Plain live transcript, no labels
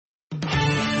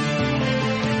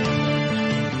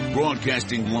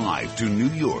Broadcasting live to New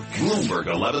York, Bloomberg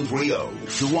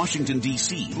 1130. To Washington,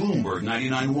 D.C., Bloomberg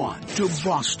 99.1. To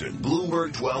Boston,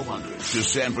 Bloomberg 1200. To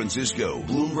San Francisco,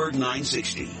 Bloomberg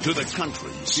 960. To the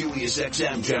country, Sirius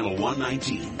XM Channel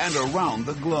 119. And around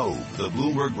the globe, the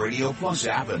Bloomberg Radio Plus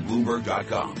app and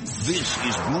Bloomberg.com. This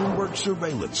is Bloomberg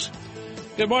Surveillance.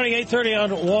 Good morning, 8:30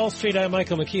 on Wall Street. I'm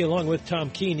Michael McKee along with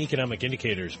Tom Keene. Economic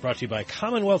Indicators brought to you by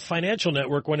Commonwealth Financial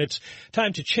Network. When it's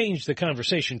time to change the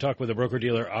conversation, talk with a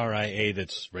broker-dealer RIA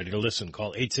that's ready to listen.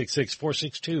 Call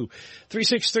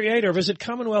 866-462-3638 or visit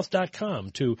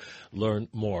Commonwealth.com to learn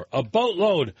more. A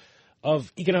boatload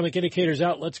of Economic Indicators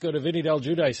out. Let's go to Vinny Del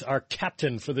Giudice, our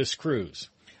captain for this cruise.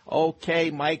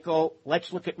 Okay, Michael,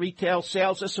 let's look at retail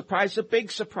sales. A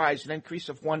big surprise, an increase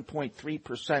of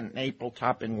 1.3% in April,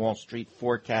 top in Wall Street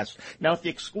forecast. Now, if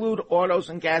you exclude autos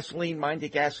and gasoline, mind you,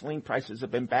 gasoline prices have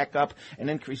been back up, an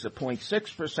increase of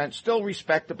 0.6%, still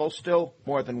respectable, still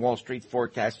more than Wall Street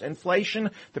forecast. Inflation,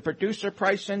 the producer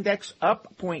price index,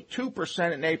 up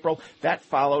 0.2% in April. That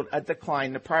followed a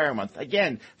decline the prior month.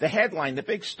 Again, the headline, the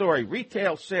big story,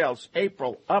 retail sales,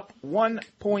 April, up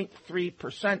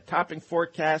 1.3%, topping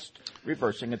forecast,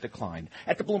 reversing a decline.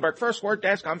 At the Bloomberg First Word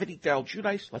Desk, I'm Vinny Del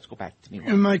Giudice. Let's go back to New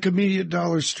York. And Mike, immediate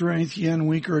dollar strength. Yen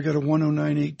weaker. I got a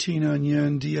 109.18 on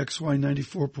yen. DXY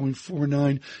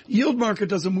 94.49. Yield market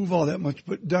doesn't move all that much,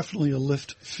 but definitely a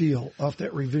lift feel off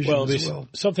that revision as well.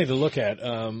 Something to look at.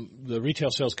 The Retail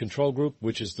Sales Control Group,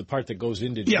 which is the part that goes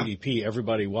into GDP,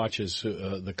 everybody watches,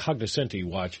 the Cognoscenti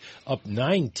watch, up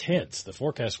 0.9. The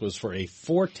forecast was for a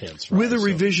 0.4 rise. With a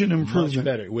revision improvement. Much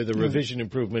better, with a revision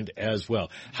improvement as well.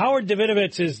 Howard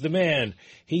Davidowitz is the man.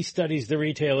 He studies the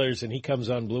retailers, and he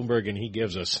comes on Bloomberg, and he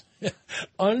gives us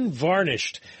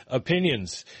unvarnished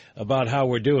opinions about how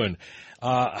we're doing.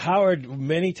 Howard,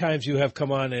 many times you have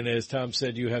come on, and as Tom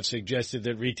said, you have suggested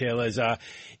that retail is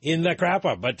in the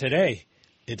crapper, but today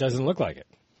it doesn't look like it.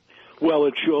 Well,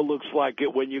 it sure looks like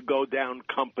it when you go down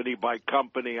company by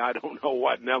company. I don't know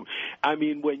what number. I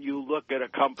mean, when you look at a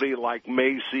company like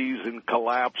Macy's and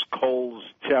collapse, Kohl's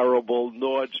terrible,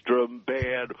 Nordstrom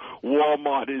bad,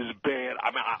 Walmart is bad. I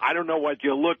mean, I don't know what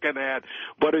you're looking at,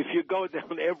 but if you go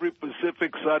down every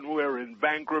Pacific Sunwear in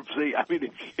bankruptcy, I mean,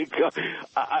 if you go,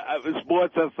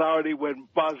 Sports Authority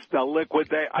went bust, a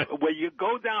liquidate. When you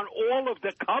go down all of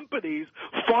the companies,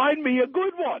 find me a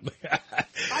good one.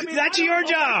 I mean, that's your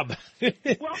job.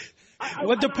 Well,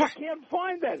 I can't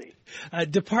find any.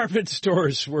 Department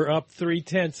stores were up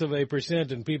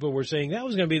 0.3%, and people were saying that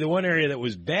was going to be the one area that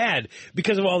was bad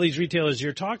because of all these retailers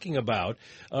you're talking about,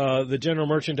 the general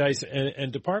merchandise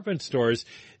and department stores.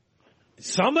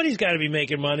 Somebody's got to be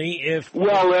making money if they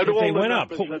went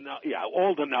up.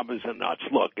 All the numbers are nuts.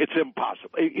 Look, it's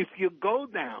impossible. If you go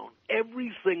down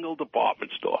every single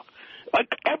department store, like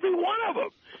every one of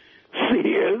them,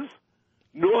 Sears,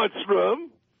 Nordstrom,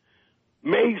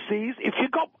 Macy's, if you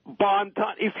go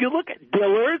Bon-Ton, if you look at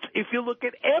Dillard's, if you look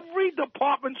at every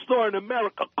department store in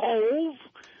America, Kohl's,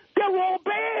 they're all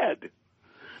bad.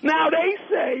 Now they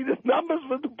say the numbers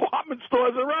for department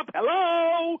stores are up.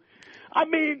 Hello? I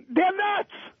mean, they're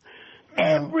nuts.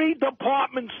 Every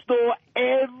department store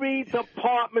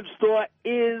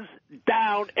is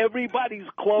down. Everybody's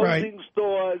closing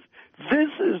stores. This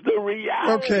is the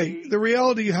reality. Okay, the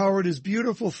reality, Howard, is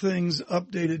beautiful things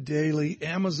updated daily.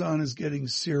 Amazon is getting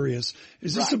serious.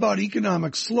 Is this about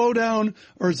economic slowdown,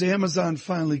 or has Amazon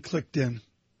finally clicked in?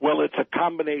 Well, it's a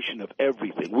combination of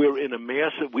everything. We're in a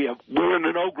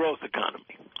no-growth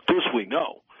economy. This we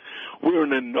know. We're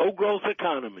in a no-growth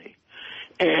economy.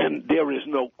 And there is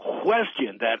no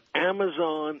question that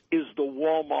Amazon is the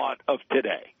Walmart of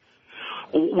today.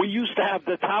 We used to have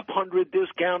the top 100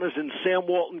 discounters, and Sam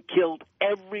Walton killed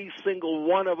every single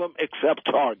one of them except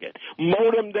Target,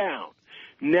 mowed them down.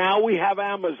 Now we have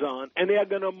Amazon, and they're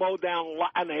going to mow down,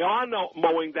 and they are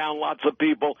mowing down lots of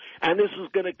people, and this is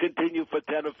going to continue for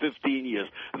 10 or 15 years.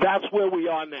 That's where we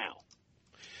are now.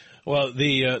 Well,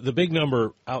 the big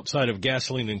number outside of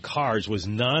gasoline and cars was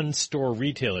non-store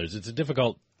retailers. It's a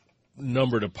difficult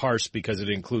number to parse because it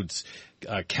includes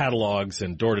catalogs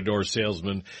and door-to-door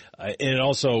salesmen. And it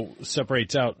also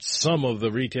separates out some of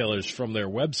the retailers from their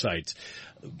websites.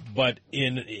 But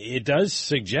it does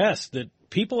suggest that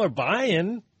people are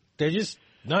buying. They're just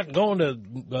not going to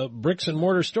bricks and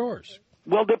mortar stores.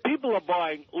 Well, the people are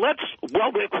buying. I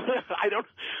don't.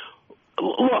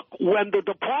 Look, when the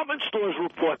department stores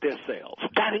report their sales,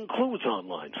 that includes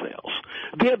online sales.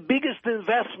 Their biggest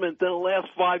investment in the last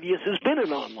 5 years has been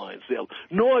in online sales.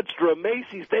 Nordstrom,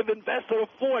 Macy's, they've invested a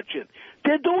fortune.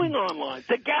 They're doing online.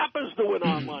 The Gap is doing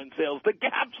online sales. The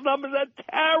Gap's numbers are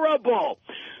terrible.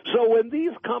 So when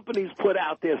these companies put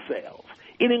out their sales,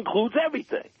 it includes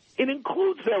everything. It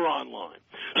includes their online.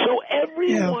 So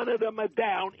every one of them are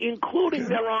down, including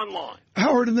their online.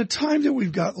 Howard, in the time that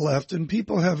we've got left, and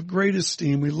people have great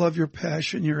esteem, we love your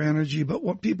passion, your energy, but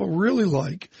what people really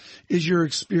like is your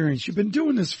experience. You've been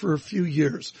doing this for a few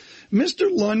years. Mr.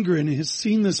 Lundgren has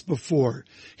seen this before.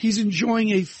 He's enjoying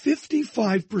a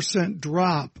 55%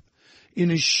 drop in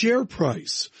his share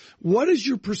price. What is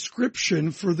your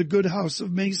prescription for the good house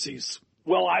of Macy's?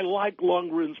 Well, I like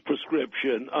Lundgren's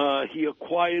prescription. He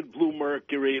acquired Blue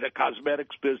Mercury, the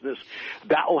cosmetics business.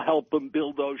 That will help him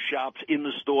build those shops in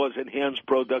the stores, enhance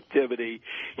productivity.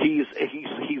 He's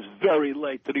very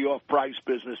late to the off-price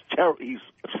business. He's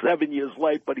 7 years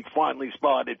late, but he finally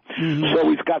started. Mm-hmm. So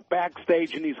he's got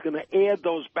backstage, and he's going to add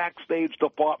those backstage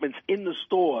departments in the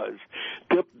stores.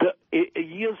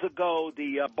 Years ago,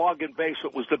 the bargain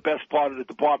basement was the best part of the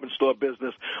department store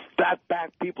business. That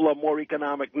back people are more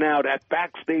economic now. That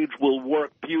backstage will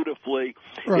work beautifully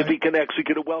if he can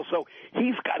execute it well. So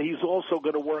he's also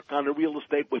going to work on the real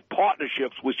estate with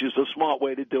partnerships, which is a smart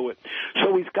way to do it.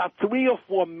 So he's got 3 or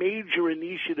 4 major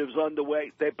initiatives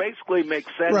underway. They basically make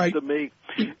sense to me.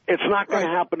 It's not going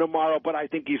to happen tomorrow, but I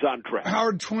think he's on track.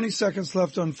 Howard, 20 seconds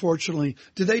left, unfortunately.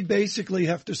 Do they basically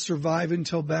have to survive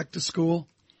until back to school?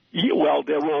 Yeah, well,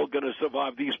 they're all going to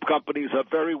survive. These companies are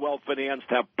very well financed,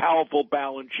 have powerful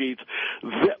balance sheets.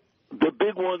 The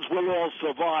big ones will all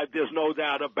survive. There's no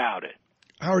doubt about it.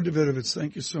 Howard Davidowitz,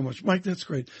 thank you so much. Mike, that's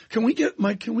great. Can we get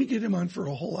him on for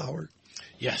a whole hour?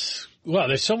 Yes. Well,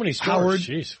 there's so many stores. Howard,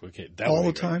 jeez, all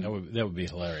the time? That would be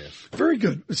hilarious. Very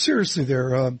good. Seriously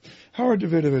there. Howard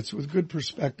Davidowitz with good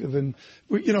perspective. And,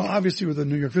 obviously with the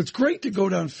New York, it's great to go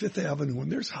down Fifth Avenue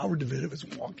and there's Howard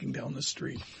Davidowitz walking down the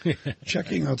street,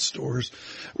 checking out stores.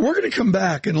 We're going to come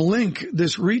back and link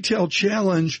this retail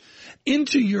challenge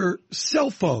into your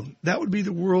cell phone. That would be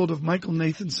the world of Michael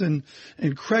Nathanson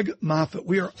and Craig Moffett.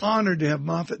 We are honored to have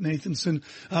Moffett Nathanson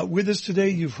with us today.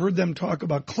 You've heard them talk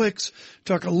about clicks,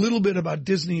 talk a little bit about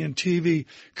Disney and TV.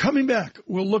 Coming back,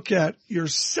 we'll look at your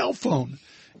cell phone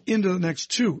into the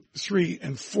next 2, 3,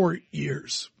 and 4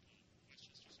 years.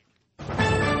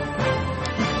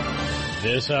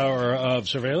 This hour of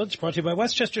surveillance brought to you by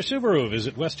Westchester Subaru.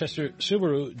 Visit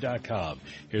westchestersubaru.com.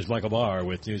 Here's Michael Barr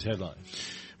with news headlines.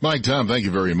 Mike, Tom, thank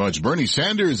you very much. Bernie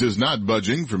Sanders is not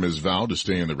budging from his vow to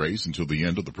stay in the race until the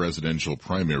end of the presidential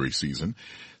primary season.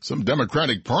 Some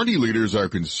Democratic Party leaders are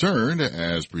concerned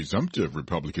as presumptive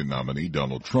Republican nominee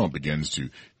Donald Trump begins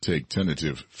to take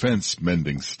tentative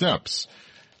fence-mending steps.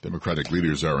 Democratic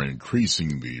leaders are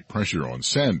increasing the pressure on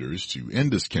Sanders to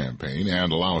end his campaign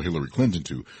and allow Hillary Clinton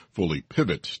to fully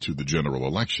pivot to the general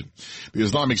election. The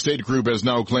Islamic State group has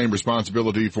now claimed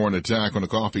responsibility for an attack on a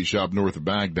coffee shop north of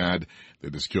Baghdad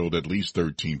that has killed at least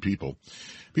 13 people.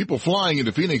 People flying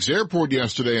into Phoenix Airport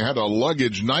yesterday had a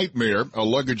luggage nightmare. A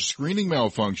luggage screening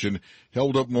malfunction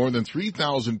held up more than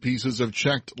 3,000 pieces of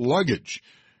checked luggage.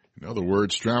 In other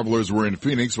words, travelers were in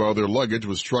Phoenix while their luggage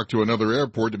was trucked to another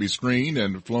airport to be screened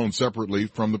and flown separately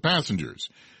from the passengers.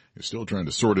 They're still trying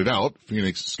to sort it out.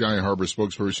 Phoenix Sky Harbor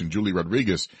spokesperson Julie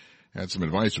Rodriguez had some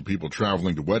advice for people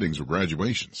traveling to weddings or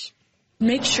graduations.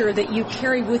 Make sure that you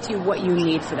carry with you what you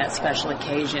need for that special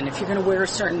occasion. If you're going to wear a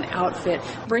certain outfit,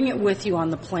 bring it with you on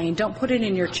the plane. Don't put it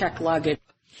in your checked luggage.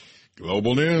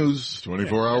 Global news,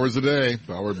 24 hours a day,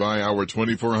 powered by our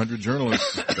 2,400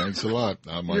 journalists. Thanks a lot.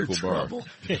 I'm Michael Barr.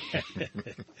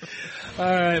 All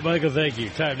right, Michael, thank you.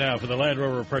 Time now for the Land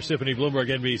Rover Parsippany Bloomberg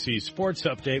NBC Sports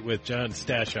Update with John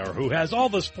Stashower, who has all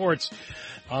the sports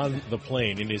on the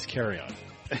plane in his carry-on.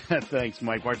 Thanks,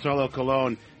 Mike. Bartolo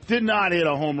Colon did not hit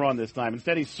a home run this time.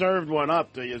 Instead, he served one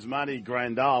up to Yasmani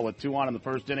Grandal with 2 on in the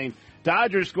first inning.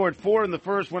 Dodgers scored 4 in the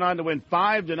first, went on to win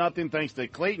 5-0 thanks to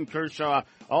Clayton Kershaw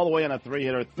all the way on a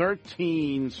 3-hitter,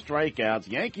 13 strikeouts.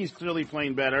 Yankees clearly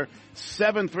playing better.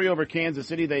 7-3 over Kansas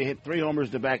City. They hit 3 homers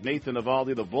to back Nathan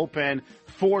Eovaldi. The bullpen,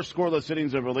 4 scoreless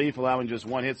innings of relief, allowing just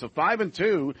 1 hit. So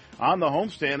 5-2 on the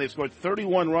homestand. They've scored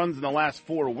 31 runs in the last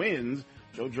 4 wins.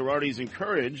 Joe Girardi's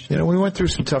encouraged. We went through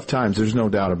some tough times. There's no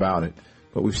doubt about it.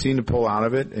 But we've seen to pull out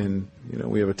of it, and,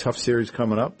 we have a tough series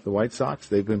coming up. The White Sox,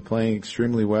 they've been playing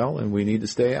extremely well, and we need to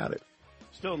stay at it.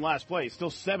 Still in last place, still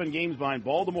 7 games behind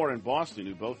Baltimore and Boston,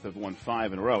 who both have won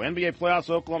 5 in a row. NBA playoffs,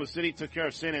 Oklahoma City took care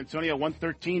of San Antonio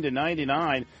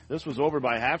 113-99. This was over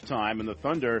by halftime, and the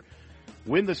Thunder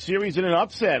win the series in an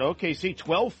upset. OKC,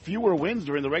 12 fewer wins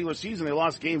during the regular season. They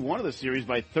lost game 1 of the series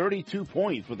by 32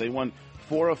 points, but they won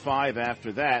 4 of 5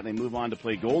 after that. They move on to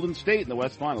play Golden State in the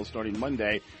West Finals starting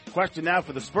Monday. Question now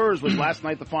for the Spurs was last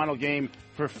night the final game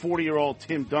for 40-year-old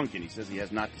Tim Duncan. He says he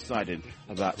has not decided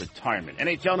about retirement.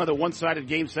 NHL, another one-sided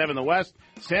Game 7 in the West.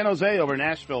 San Jose over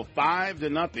Nashville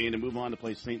 5-0 to move on to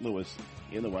play St. Louis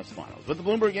in the West Finals. With the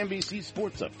Bloomberg NBC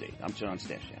Sports Update, I'm John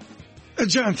Stashak.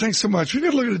 John, thanks so much. We've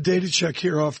got to look at a data check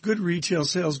here off good retail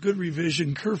sales, good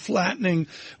revision, curve flattening.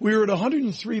 We were at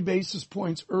 103 basis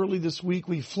points early this week.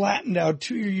 We flattened out,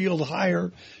 2-year yield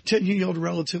higher, 10-year yield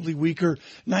relatively weaker,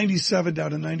 97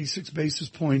 down to 96 basis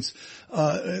points.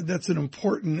 That's an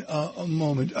important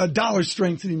moment. Dollar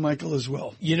strengthening, Michael, as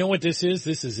well. You know what this is?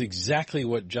 This is exactly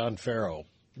what John Farrow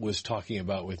was talking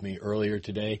about with me earlier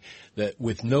today, that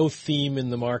with no theme in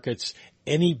the markets,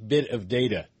 any bit of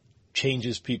data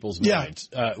changes people's minds.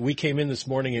 We came in this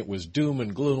morning, it was doom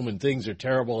and gloom and things are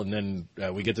terrible, and then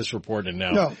we get this report, and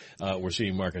now we're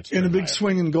seeing markets. And a big higher.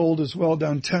 swing in gold as well,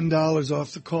 down $10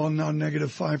 off the call, now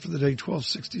 -5 for the day,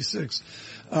 $12.66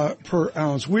 per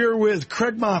ounce. We're with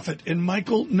Craig Moffitt and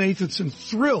Michael Nathanson,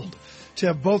 thrilled to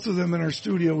have both of them in our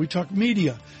studio. We talk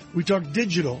media, we talk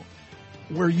digital,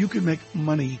 where you can make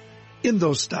money in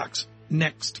those stocks.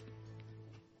 Next.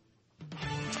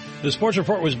 The Sports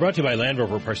Report was brought to you by Land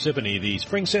Rover Parsippany. The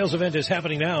spring sales event is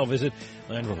happening now. Visit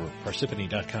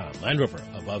LandRoverParsippany.com. Land Rover,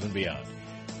 above and beyond.